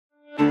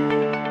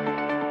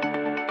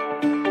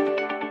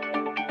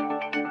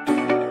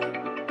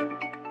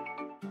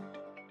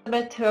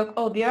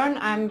Olbjørn.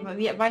 I'm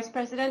Vice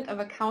President of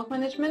Account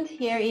Management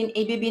here in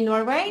ABB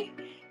Norway.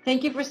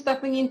 Thank you for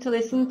stopping in to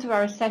listen to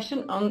our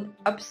session on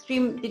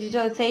Upstream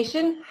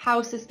Digitalization,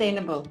 How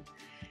Sustainable.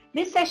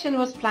 This session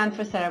was planned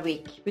for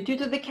CERAWeek, but due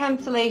to the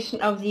cancellation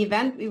of the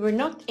event, we were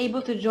not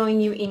able to join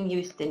you in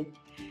Houston.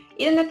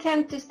 In an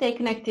attempt to stay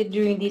connected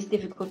during these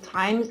difficult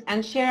times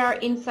and share our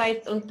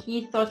insights on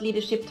key thought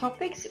leadership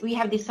topics, we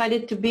have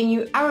decided to bring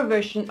you our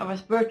version of a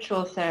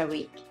virtual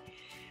CERAWeek.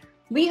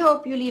 We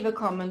hope you leave a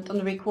comment on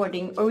the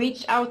recording or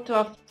reach out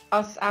to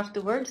us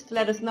afterwards to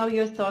let us know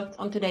your thoughts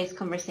on today's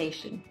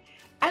conversation.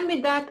 And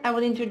with that, I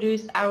will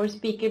introduce our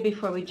speaker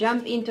before we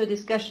jump into a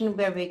discussion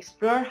where we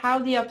explore how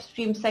the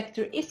upstream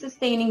sector is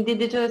sustaining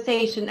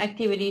digitalization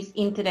activities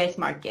in today's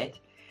market.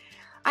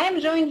 I am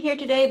joined here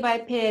today by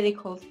Per Erik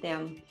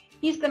Holsten.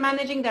 He's the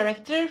Managing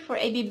Director for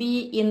ABB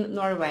in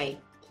Norway.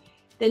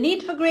 The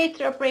need for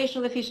greater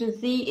operational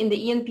efficiency in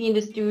the E&P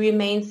industry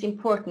remains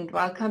important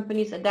while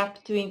companies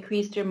adapt to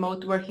increased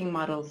remote working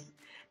models.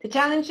 The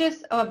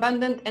challenges of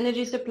abundant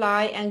energy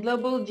supply and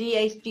global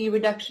GHG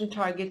reduction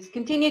targets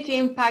continue to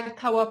impact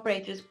how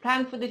operators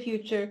plan for the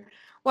future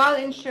while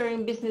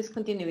ensuring business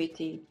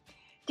continuity.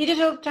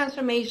 Digital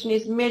transformation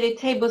is merely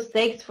table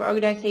stakes for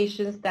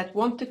organizations that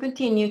want to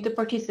continue to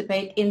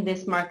participate in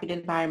this market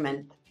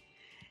environment.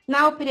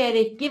 Now, Per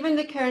Erik, given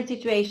the current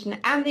situation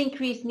and the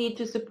increased need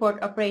to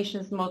support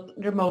operations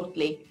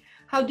remotely,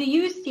 how do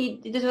you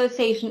see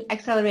digitalization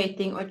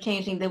accelerating or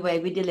changing the way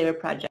we deliver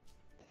projects?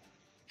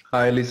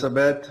 Hi,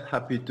 Elisabeth.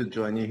 Happy to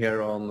join you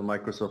here on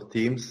Microsoft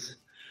Teams.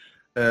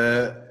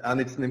 And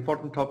it's an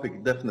important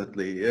topic,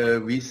 definitely.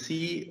 We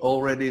see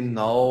already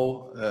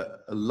now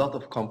a lot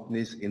of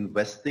companies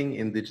investing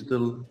in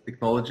digital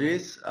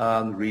technologies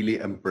and really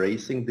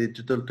embracing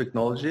digital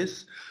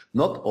technologies,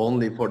 not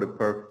only for the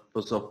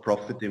purpose of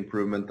profit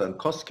improvement and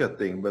cost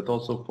cutting, but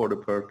also for the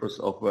purpose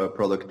of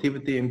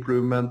productivity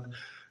improvement,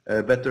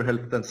 better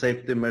health and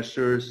safety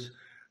measures,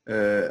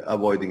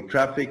 avoiding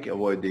traffic,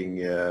 avoiding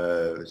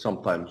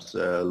sometimes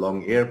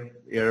long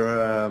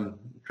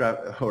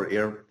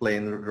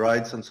airplane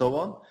rides and so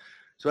on.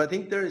 So I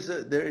think there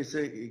is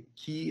a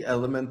key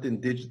element in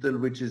digital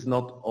which is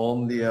not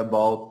only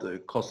about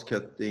cost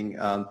cutting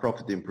and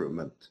profit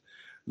improvement.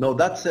 Now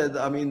that said,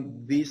 I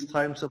mean, these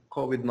times of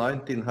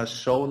COVID-19 has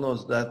shown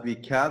us that we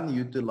can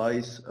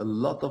utilize a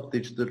lot of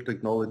digital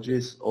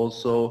technologies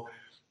also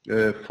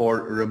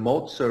for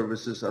remote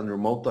services and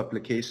remote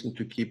application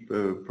to keep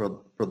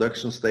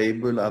production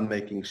stable and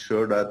making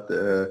sure that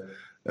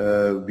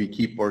we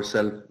keep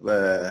ourselves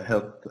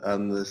health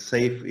and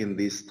safe in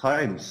these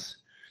times.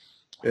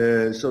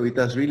 So it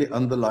has really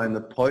underlined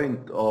the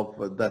point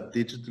of that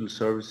digital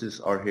services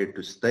are here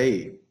to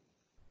stay.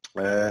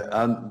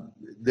 And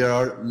there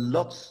are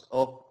lots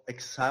of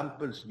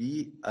examples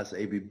we as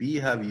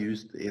ABB have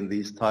used in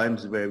these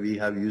times where we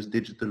have used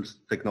digital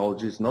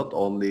technologies not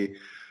only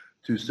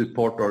to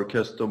support our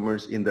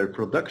customers in their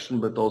production,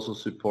 but also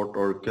support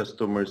our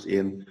customers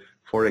in,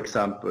 for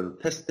example,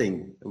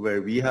 testing,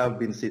 where we have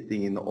been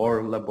sitting in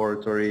our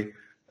laboratory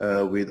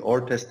with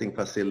our testing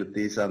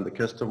facilities, and the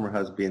customer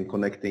has been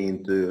connecting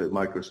into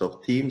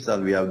Microsoft Teams,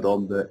 and we have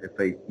done the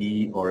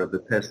FAT or the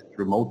test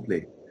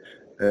remotely.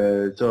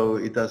 So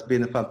it has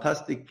been a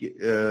fantastic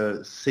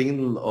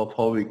signal of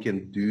how we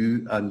can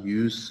do and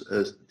use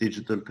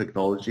digital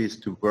technologies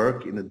to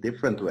work in a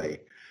different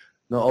way.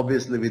 Now,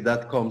 obviously, with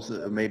that comes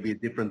maybe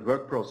different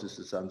work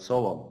processes and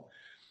so on.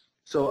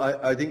 So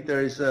I think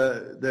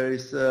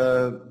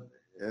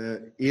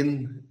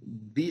in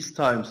these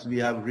times we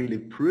have really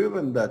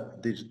proven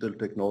that digital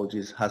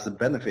technologies has a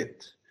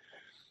benefit.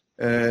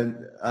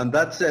 And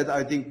that said,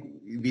 I think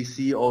we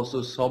see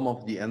also some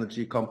of the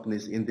energy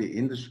companies in the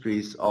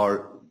industries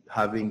are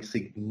having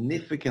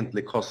significant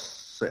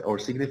cost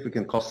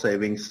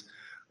savings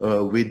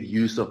with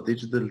use of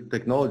digital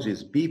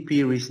technologies.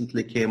 BP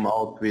recently came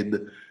out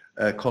with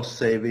cost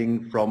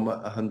saving from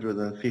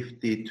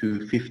 $150 to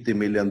 $50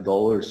 million,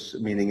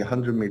 meaning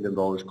 $100 million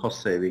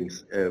cost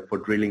savings for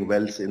drilling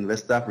wells in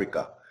West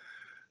Africa.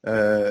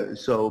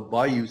 So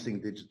by using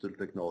digital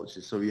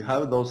technology. So you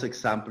have those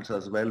examples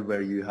as well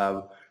where you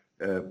have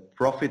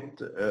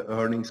profit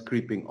earnings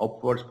creeping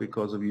upwards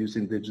because of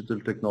using digital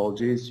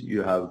technologies.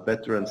 You have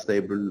better and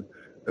stable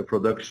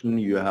production,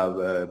 you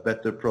have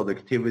better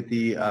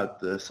productivity at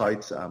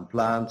sites and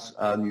plants,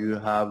 and you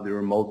have the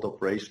remote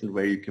operation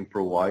where you can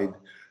provide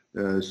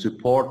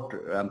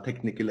support and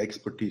technical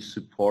expertise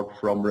support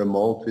from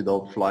remote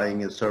without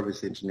flying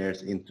service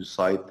engineers into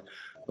site,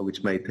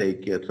 which may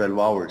take 12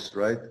 hours,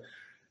 right?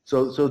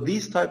 So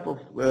these type of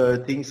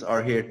things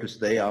are here to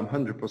stay. I'm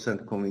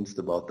 100% convinced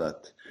about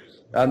that.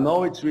 And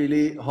now it's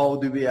really how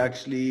do we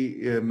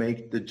actually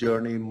make the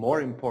journey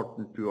more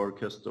important to our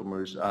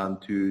customers and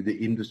to the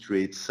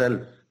industry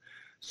itself,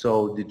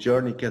 so the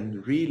journey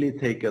can really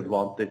take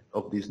advantage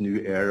of this new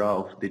era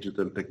of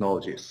digital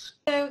technologies.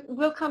 So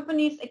will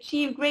companies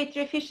achieve greater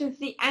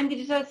efficiency and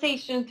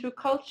digitalization through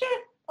culture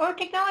or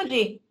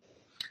technology?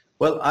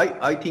 Well,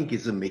 I think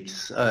it's a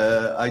mix.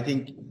 I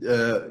think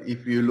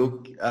if you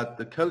look at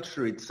the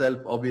culture itself,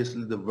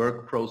 obviously the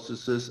work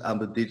processes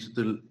and the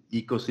digital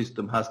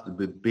ecosystem has to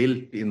be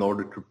built in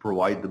order to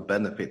provide the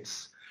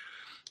benefits.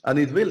 And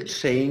it will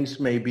change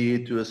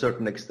maybe to a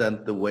certain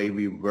extent the way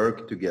we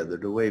work together,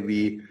 the way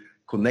we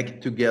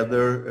connect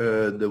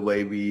together, the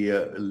way we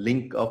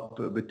link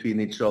up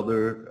between each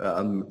other,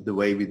 and the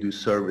way we do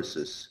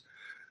services.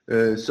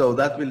 So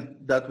that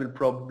will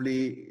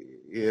probably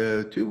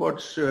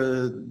towards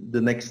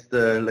the next,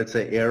 let's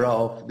say, era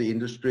of the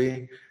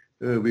industry,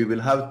 we will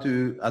have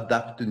to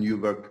adapt to new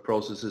work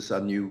processes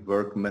and new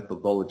work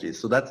methodologies.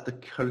 So that's the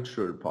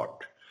cultural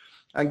part.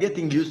 And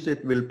getting used to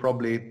it will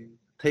probably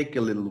take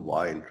a little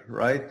while,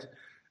 right?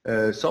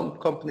 Some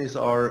companies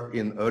are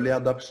in early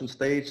adoption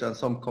stage and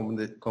some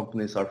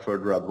companies are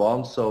further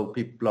advanced. So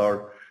people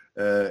are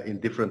in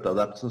different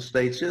adoption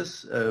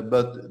stages,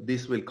 but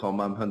this will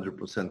come, I'm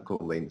 100%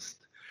 convinced.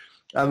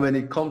 And when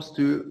it comes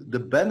to the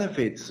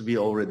benefits, we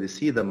already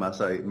see them, as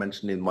I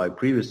mentioned in my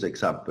previous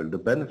example. The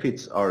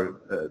benefits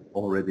are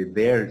already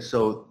there.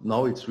 So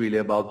now it's really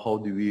about how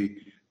do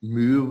we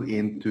move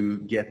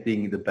into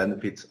getting the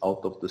benefits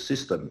out of the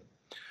system.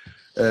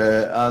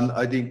 And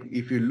I think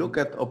if you look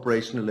at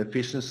operational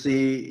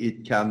efficiency,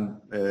 it can,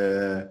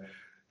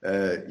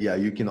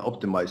 you can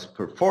optimize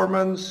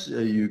performance.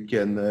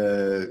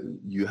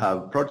 You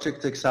have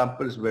project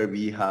examples where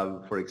we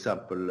have, for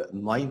example,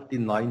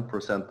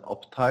 99%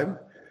 uptime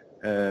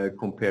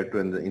compared to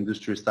an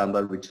industry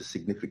standard, which is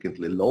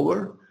significantly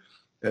lower.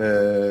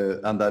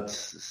 And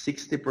that's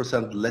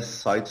 60% less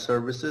site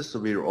services. So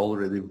we're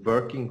already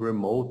working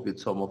remote with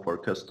some of our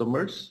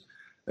customers.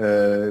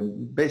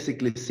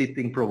 Basically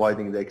sitting,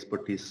 providing the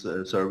expertise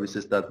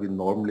services that we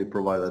normally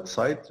provide at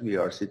site. We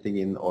are sitting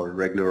in our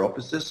regular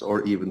offices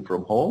or even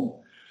from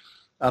home.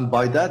 And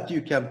by that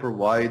you can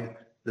provide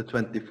the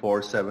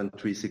 24/7,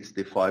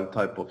 365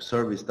 type of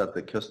service that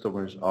the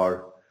customers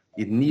are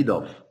in need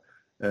of,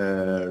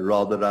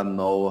 rather than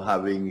now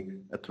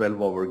having a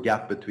 12-hour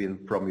gap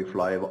between from you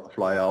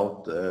fly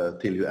out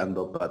till you end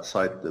up at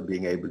site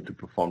being able to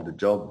perform the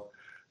job.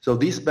 So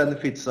these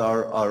benefits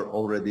are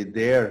already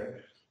there.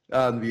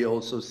 And we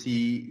also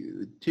see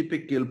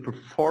typical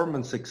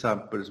performance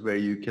examples where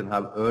you can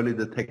have early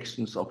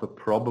detections of a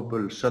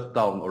probable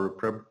shutdown or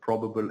a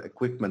probable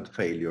equipment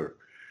failure,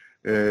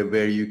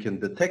 where you can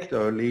detect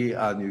early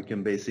and you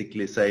can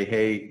basically say,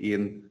 hey,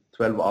 in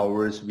 12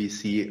 hours we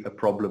see a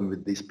problem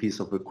with this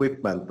piece of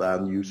equipment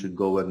and you should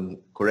go and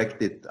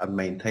correct it and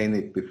maintain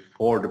it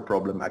before the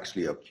problem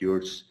actually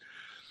occurs.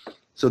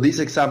 So these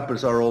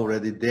examples are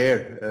already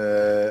there.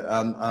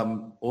 And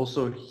I'm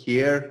also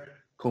here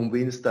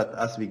convinced that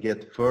as we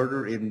get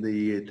further in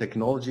the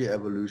technology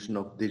evolution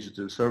of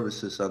digital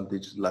services and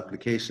digital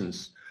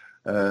applications,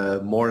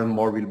 more and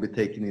more will be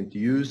taken into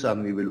use,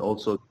 and we will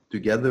also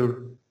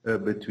together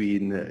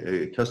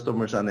between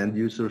customers and end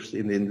users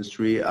in the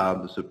industry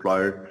and the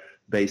supplier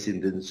base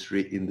in the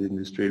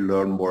industry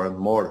learn more and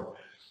more.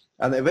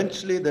 And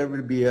eventually there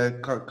will be a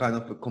kind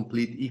of a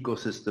complete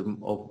ecosystem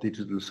of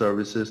digital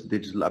services,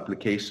 digital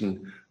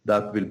application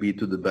that will be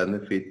to the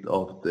benefit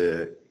of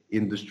the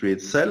industry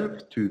itself,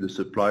 to the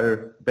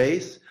supplier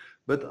base,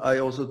 but I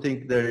also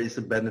think there is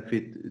a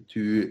benefit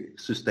to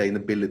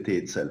sustainability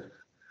itself.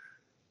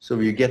 So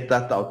you get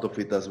that out of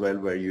it as well,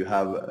 where you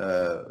have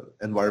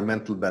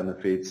environmental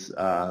benefits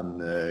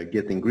and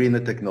getting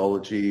greener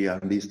technology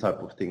and these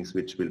type of things,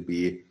 which will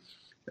be,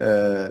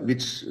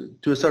 which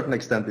to a certain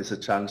extent is a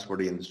challenge for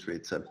the industry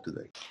itself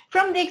today.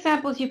 From the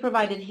examples you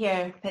provided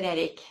here,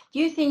 Per-Erik, do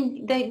you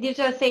think that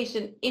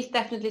digitalization is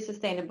definitely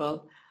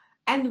sustainable?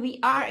 And we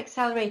are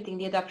accelerating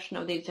the adoption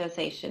of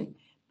digitalization.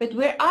 But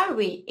where are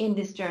we in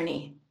this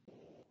journey?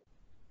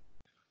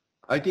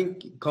 I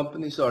think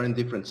companies are in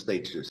different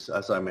stages,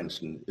 as I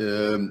mentioned.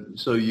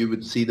 So you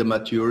would see the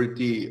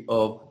maturity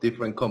of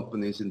different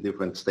companies in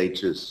different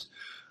stages.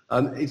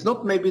 And it's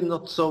maybe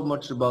not so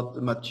much about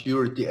the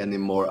maturity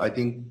anymore. I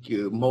think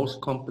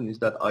most companies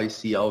that I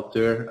see out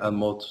there and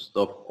most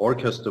of our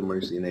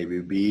customers in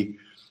ABB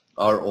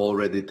are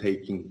already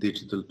taking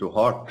digital to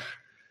heart.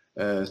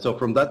 So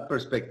from that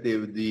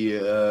perspective,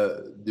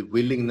 the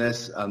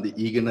willingness and the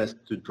eagerness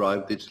to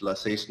drive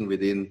digitalization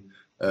within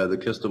the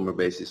customer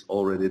base is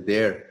already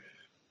there.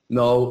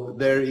 Now,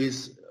 there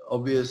is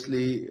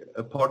obviously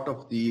a part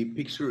of the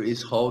picture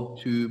is how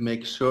to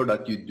make sure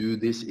that you do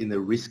this in a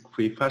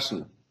risk-free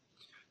fashion.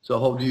 So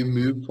how do you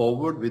move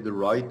forward with the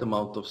right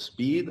amount of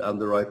speed and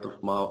the right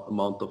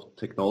amount of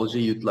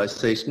technology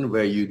utilization,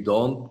 where you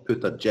don't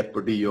put at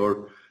jeopardy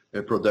your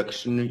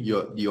production,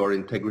 your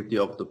integrity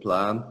of the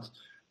plant,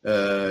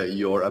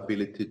 your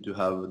ability to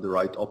have the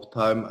right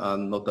uptime,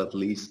 and not at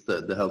least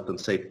the health and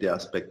safety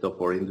aspect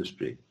of our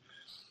industry.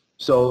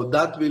 So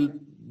that will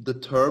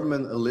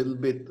determine a little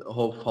bit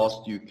how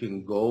fast you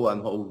can go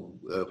and how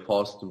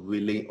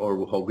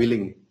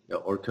willing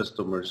our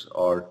customers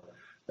are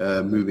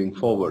moving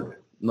forward.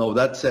 Now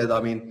that said,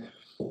 I mean,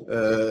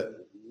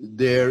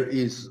 there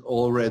is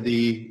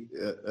already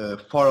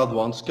far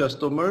advanced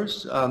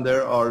customers, and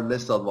there are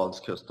less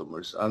advanced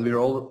customers. And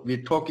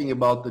we're talking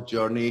about the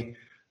journey,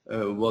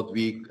 what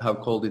we have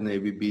called in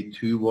ABB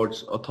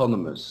towards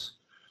autonomous,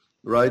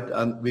 right?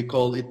 And we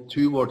call it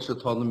towards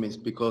autonomous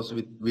because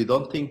we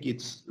don't think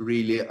it's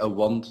really a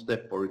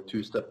one-step or a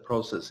two-step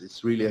process.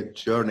 It's really a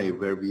journey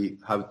where we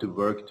have to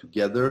work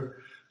together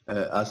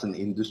as an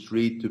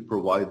industry to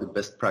provide the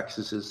best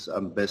practices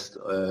and best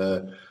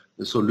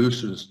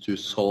solutions to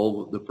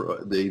solve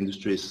the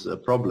industry's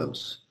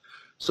problems.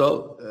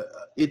 So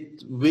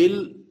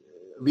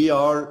we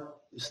are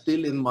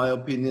still, in my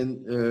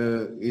opinion,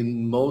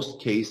 in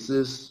most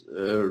cases,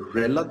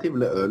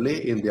 relatively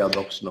early in the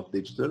adoption of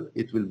digital.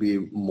 It will be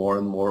more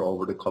and more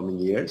over the coming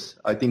years.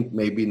 I think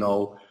maybe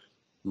now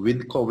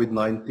with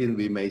COVID-19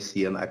 we may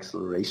see an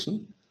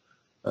acceleration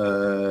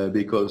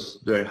because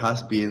there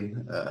has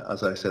been,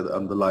 as I said,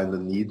 underlined the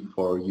need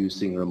for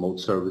using remote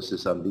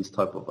services and these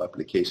type of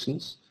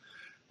applications.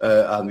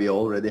 And we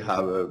already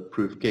have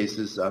proof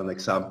cases and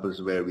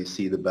examples where we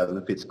see the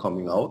benefits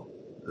coming out.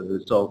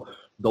 So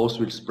those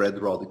will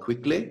spread rather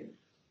quickly.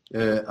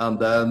 And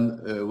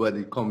then when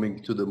it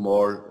coming to the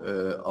more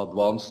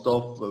advanced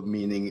stuff,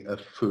 meaning a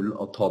full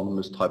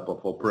autonomous type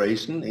of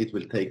operation, it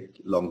will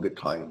take longer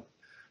time.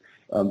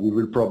 And we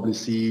will probably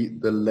see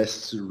the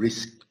less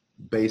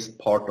risk-based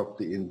part of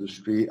the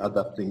industry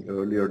adapting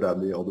earlier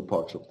than the other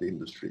parts of the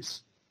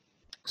industries.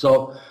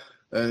 So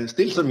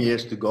still some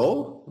years to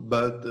go,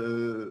 but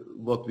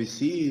what we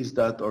see is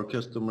that our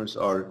customers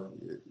are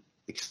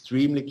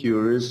extremely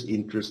curious,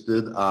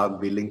 interested, and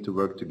willing to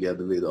work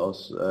together with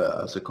us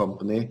as a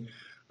company,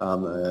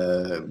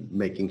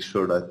 making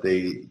sure that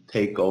they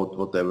take out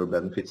whatever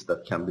benefits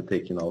that can be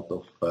taken out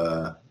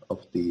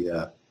of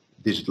the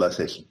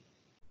digitalization.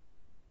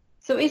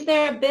 So is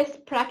there a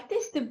best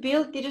practice to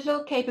build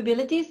digital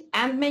capabilities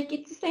and make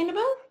it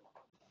sustainable?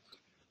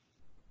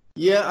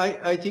 Yeah,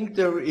 I think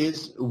there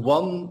is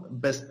one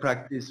best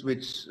practice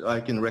which I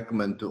can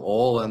recommend to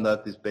all, and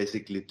that is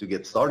basically to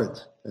get started.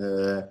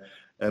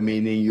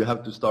 Meaning you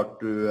have to start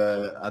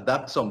to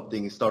adapt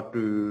something,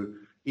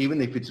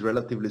 even if it's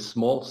relatively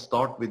small,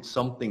 start with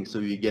something so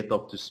you get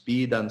up to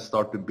speed and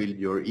start to build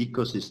your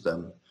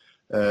ecosystem.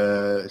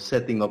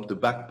 Setting up the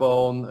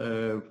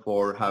backbone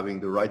for having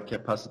the right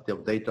capacity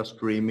of data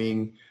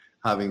streaming,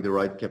 having the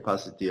right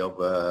capacity of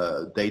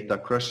data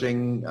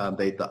crushing and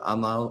data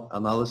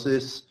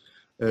analysis,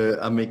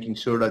 and making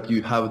sure that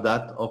you have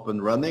that up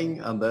and running,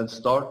 and then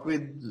start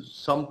with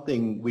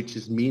something which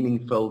is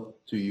meaningful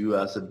to you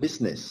as a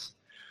business.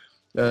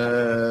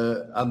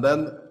 And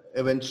then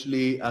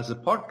eventually, as a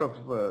part of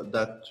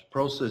that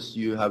process,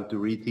 you have to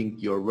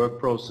rethink your work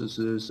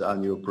processes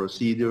and your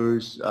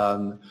procedures,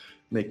 and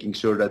making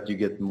sure that you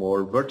get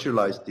more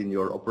virtualized in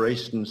your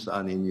operations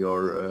and in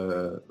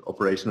your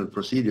operational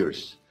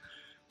procedures.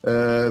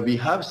 We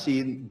have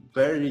seen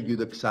very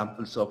good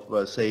examples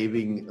of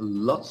saving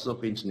lots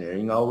of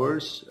engineering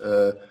hours.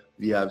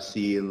 We have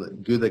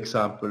seen good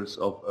examples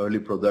of early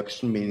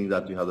production, meaning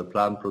that you have a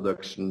planned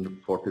production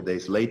 40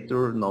 days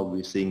later. Now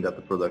we're seeing that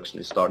the production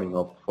is starting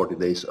up 40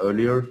 days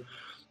earlier.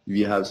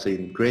 We have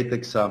seen great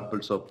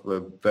examples of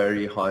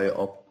very high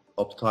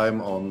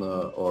uptime on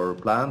our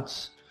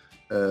plants.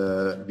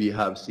 We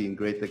have seen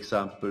great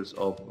examples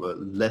of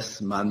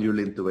less manual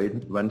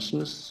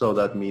interventions, so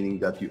that meaning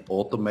that you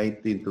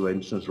automate the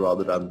interventions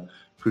rather than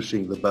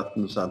pushing the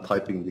buttons and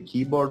typing the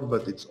keyboard,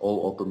 but it's all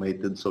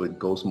automated, so it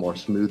goes more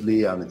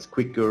smoothly and it's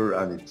quicker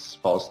and it's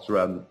faster,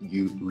 and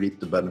you reap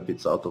the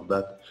benefits out of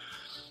that.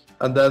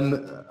 And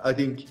then I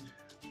think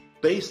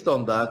based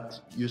on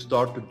that, you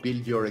start to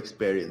build your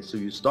experience. So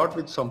you start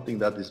with something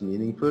that is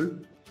meaningful,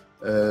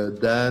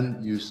 then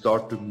you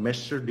start to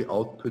measure the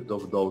output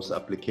of those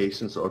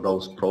applications or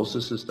those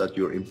processes that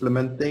you're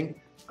implementing,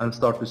 and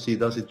start to see,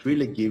 does it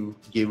really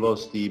give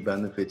us the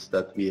benefits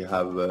that we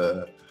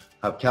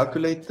have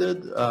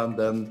calculated, and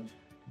then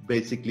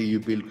basically you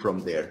build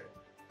from there.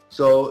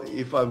 So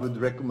if I would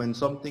recommend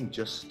something,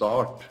 just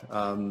start.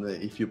 And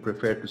if you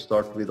prefer to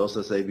start with us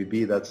as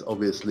ABB, that's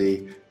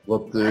obviously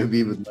what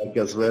we would like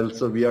as well.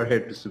 So we are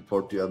here to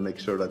support you and make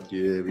sure that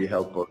we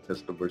help our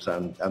customers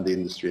and the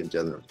industry in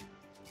general.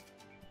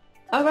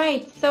 All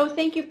right, so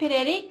thank you,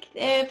 Per-Erik,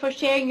 for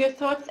sharing your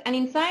thoughts and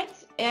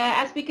insights.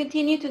 As we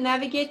continue to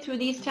navigate through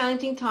these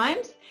challenging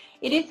times,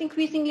 it is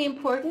increasingly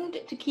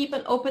important to keep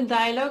an open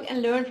dialogue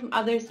and learn from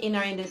others in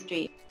our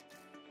industry.